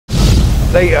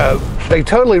They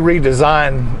totally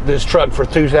redesigned this truck for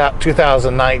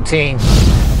 2019.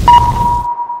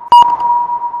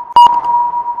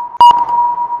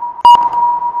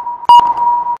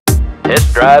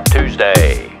 Test Drive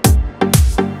Tuesday.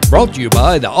 Brought to you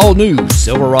by the all-new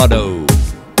Silverado.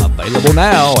 Available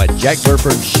now at Jack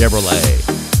Burford Chevrolet.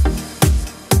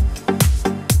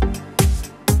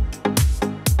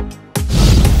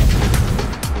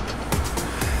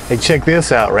 Hey, check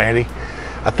this out, Randy.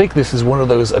 I think this is one of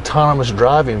those autonomous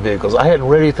driving vehicles. I hadn't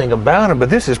read anything about them,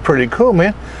 but this is pretty cool,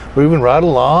 man. Moving right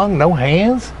along, no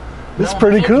hands. This is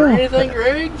pretty cool. Anything,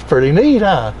 Greg? It's pretty neat,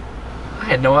 huh? I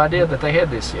had no idea that they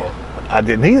had this yet. I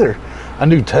didn't either. I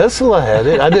knew Tesla had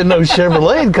it. I didn't know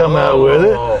Chevrolet had come out with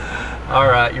it. All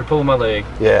right, you're pulling my leg.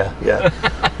 Yeah.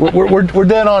 we're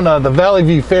down on the Valley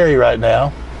View Ferry right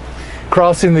now,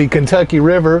 crossing the Kentucky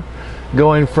River,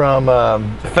 going from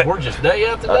Gorgeous day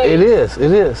out today. It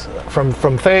is from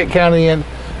Fayette County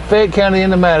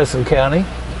into Madison County,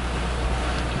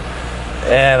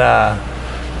 and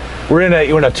we're in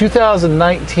a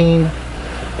 2019.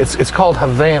 It's called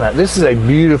Havana. This is a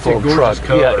beautiful truck.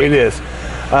 Color. Yeah, it is.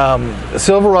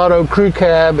 Silverado Crew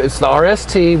Cab. It's the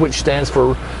RST, which stands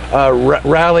for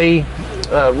Rally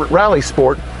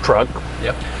Sport Truck.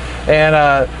 Yep.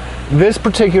 And this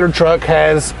particular truck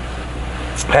has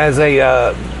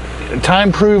a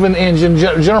time-proven engine.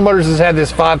 General Motors has had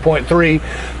this 5.3,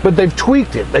 but they've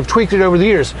tweaked it. They've tweaked it over the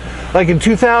years. Like in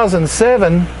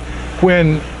 2007,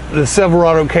 when the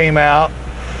Silverado came out,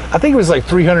 I think it was like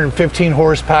 315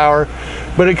 horsepower,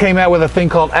 but it came out with a thing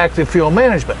called active fuel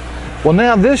management. Well,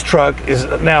 now this truck is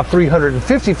now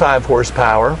 355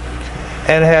 horsepower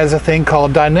and has a thing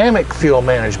called dynamic fuel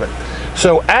management.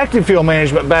 So active fuel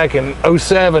management back in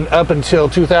 07 up until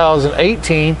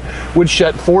 2018 would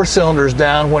shut 4 cylinders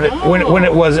down when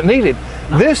it wasn't needed.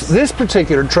 Nice. This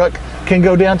particular truck can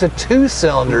go down to 2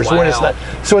 cylinders when it's not.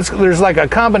 So there's like a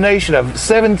combination of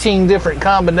 17 different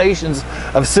combinations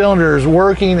of cylinders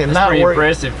working and not working.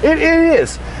 Impressive. It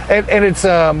is, and it's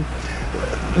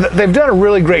they've done a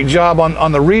really great job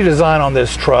on the redesign on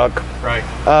this truck. Right.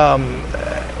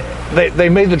 They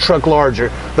made the truck larger.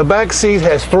 The back seat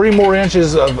has 3 more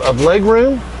inches of leg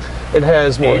room. It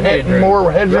has more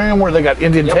headroom where they got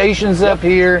indentations up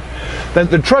here.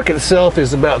 The truck itself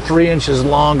is about 3 inches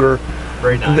longer.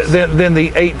 Very nice. Than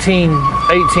the 18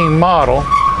 model.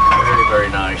 Very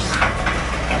nice.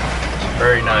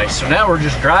 Very nice. So now we're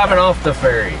just driving off the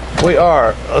ferry. We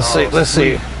are. Let's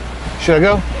see. Should I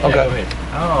go? Yeah, Okay. go ahead.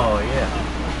 Oh yeah.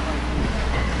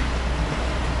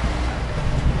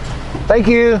 Thank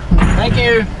you. Thank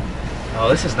you. Oh,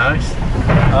 this is nice.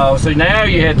 Oh, so now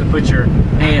you have to put your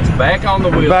hands back on the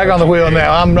wheel. Back on the wheel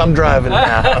now. I'm driving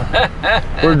now.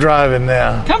 We're driving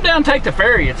now. Come down and take the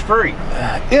ferry. It's free.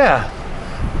 Yeah.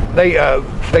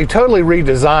 They totally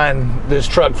redesigned this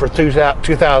truck for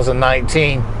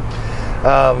 2019.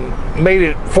 Made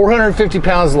it 450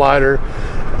 pounds lighter.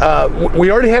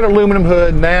 We already had aluminum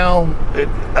hood. Now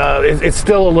it's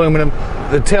still aluminum.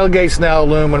 The tailgate's now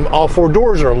aluminum. All 4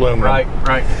 doors are aluminum. Right.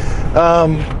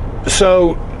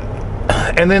 So,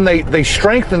 and then they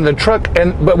strengthened the truck,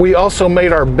 but we also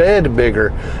made our bed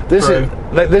bigger. It's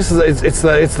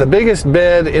the biggest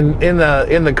bed in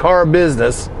the car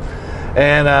business,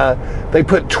 and they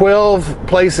put 12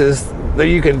 places that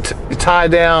you can tie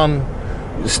down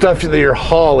stuff that you're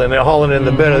hauling in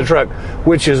the bed of the truck,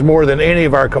 which is more than any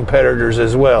of our competitors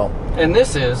as well. And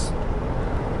this is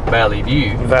Valley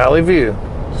View. Valley View.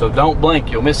 So don't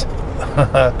blink, you'll miss it.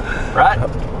 Right?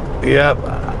 Yep,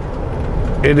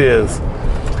 it is.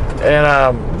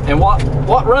 And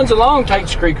what runs along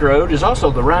Tate's Creek Road is also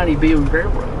the Riney Beale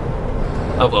Railroad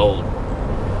of old.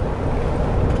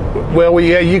 Well,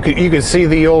 yeah, you could see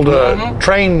the old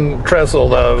train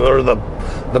trestle or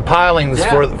the pilings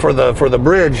for the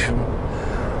bridge,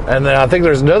 and then I think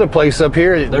there's another place up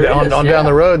here down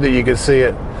the road that you could see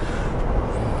it.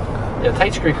 Yeah,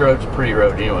 Tate's Creek Road's a pretty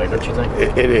road anyway, don't you think?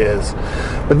 It is,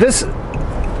 but this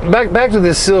back to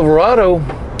this Silverado.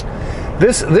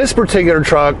 This particular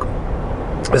truck,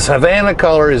 this Havana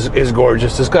color is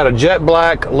gorgeous. It's got a jet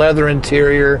black leather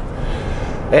interior,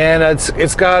 and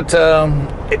it's got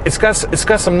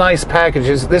some nice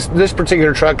packages. This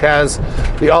particular truck has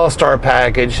the All-Star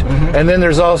package, and then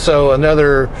there's also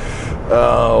another.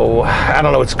 I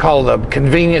don't know. It's called a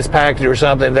convenience package or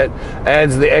something that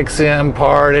adds the XM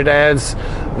part. It adds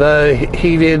the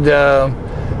heated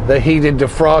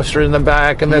defroster in the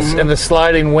back, and and the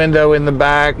sliding window in the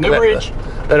back. New bridge.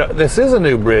 This is a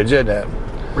new bridge, isn't it?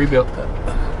 Rebuilt.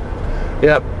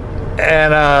 Yep.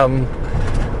 And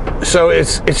so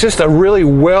it's just a really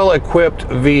well-equipped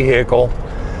vehicle,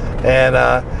 and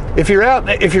if you're out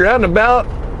and about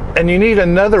and you need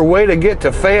another way to get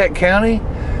to Fayette County,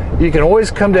 you can always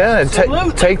come down and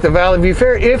take the Valley View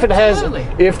Ferry if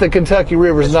if the Kentucky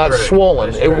River is not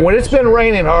swollen. When it's been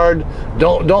raining hard,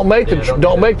 don't make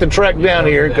the trek down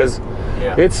here, because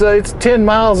it's 10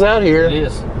 miles out here. It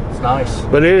is. It's nice.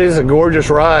 But it is a gorgeous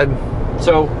ride.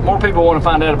 So more people want to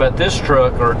find out about this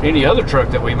truck or any other truck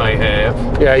that we may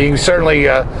have. Yeah, you can certainly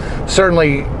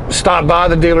stop by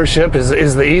the dealership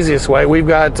is the easiest way. We've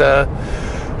got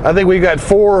I think we've got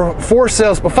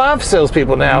five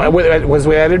salespeople now. Was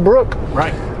we added Brooke?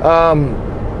 Right.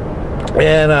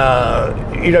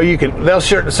 They'll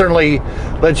certainly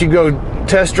let you go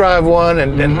test drive one,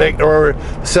 or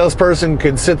the salesperson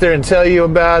could sit there and tell you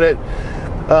about it.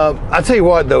 I tell you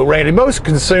what, though, Randy, most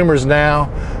consumers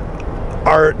now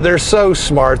they're so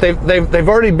smart. They've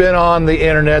already been on the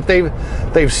internet.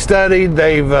 They've studied.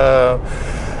 They've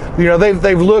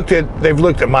looked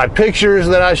at my pictures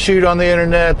that I shoot on the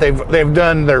internet. They've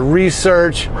done their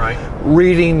research, right?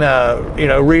 Reading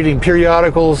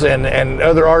periodicals and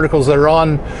other articles that are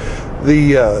on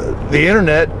the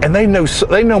internet, and they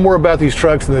know more about these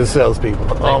trucks than the salespeople.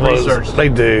 They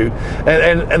do,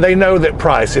 and they know that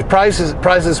price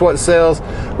is what sells.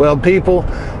 Well, people,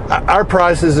 our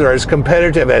prices are as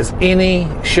competitive as any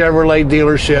Chevrolet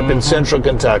dealership in Central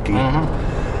Kentucky.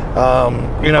 Of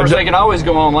course, they can always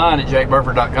go online at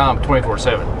jackburford.com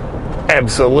 24/7.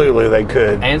 Absolutely, they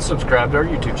could. And subscribe to our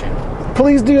YouTube channel.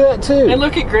 Please do that too. And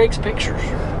look at Greg's pictures.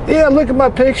 Yeah, look at my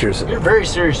pictures. You're very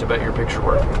serious about your picture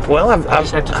work. Well, I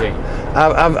just have to tell you.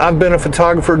 I've been a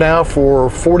photographer now for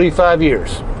 45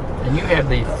 years. And you have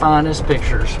the finest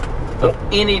pictures of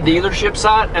any dealership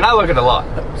site, and I look at a lot.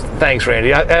 Thanks,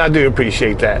 Randy. I do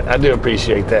appreciate that.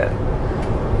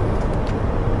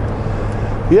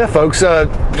 Yeah, folks,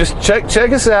 just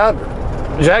check us out,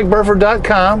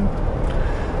 jackburford.com,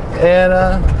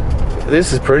 and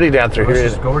this is pretty down through here.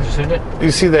 This is gorgeous, isn't it?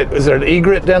 You see that? Is there an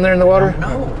egret down there in the water?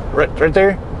 No. Right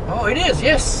there? Oh, it is,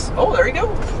 yes. Oh, there you go.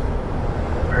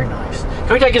 Very nice.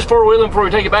 Can we take his four-wheeler before we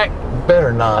take it back?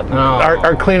 Better not. No.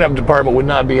 Our cleanup department would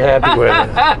not be happy with it.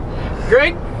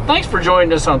 Greg, thanks for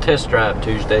joining us on Test Drive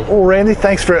Tuesday. Well, Randy,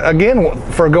 thanks for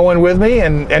going with me,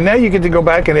 and now you get to go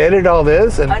back and edit all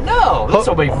this. And I know, this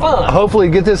will be fun. Hopefully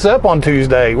get this up on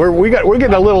Tuesday. We're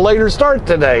getting a little later start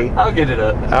today. I'll get it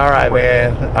up. All right,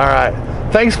 man. All right.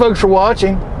 Thanks, folks, for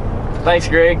watching. Thanks,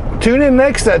 Greg. Tune in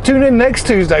next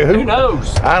Tuesday. Who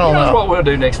knows? I don't know what we'll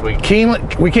do next week.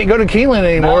 Keeneland. We can't go to Keeneland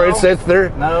anymore.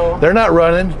 No. They're not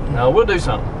running. No, we'll do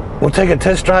something. We'll take a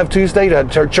test drive Tuesday to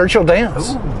Churchill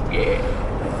Downs. Ooh, yeah.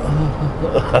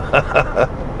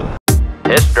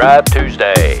 Test Drive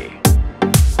Tuesday.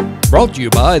 Brought to you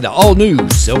by the all-new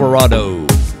Silverado.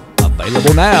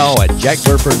 Available now at Jack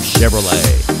Burford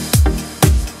Chevrolet.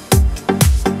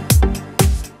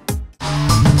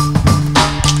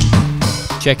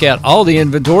 Check out all the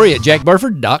inventory at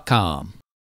jackburford.com.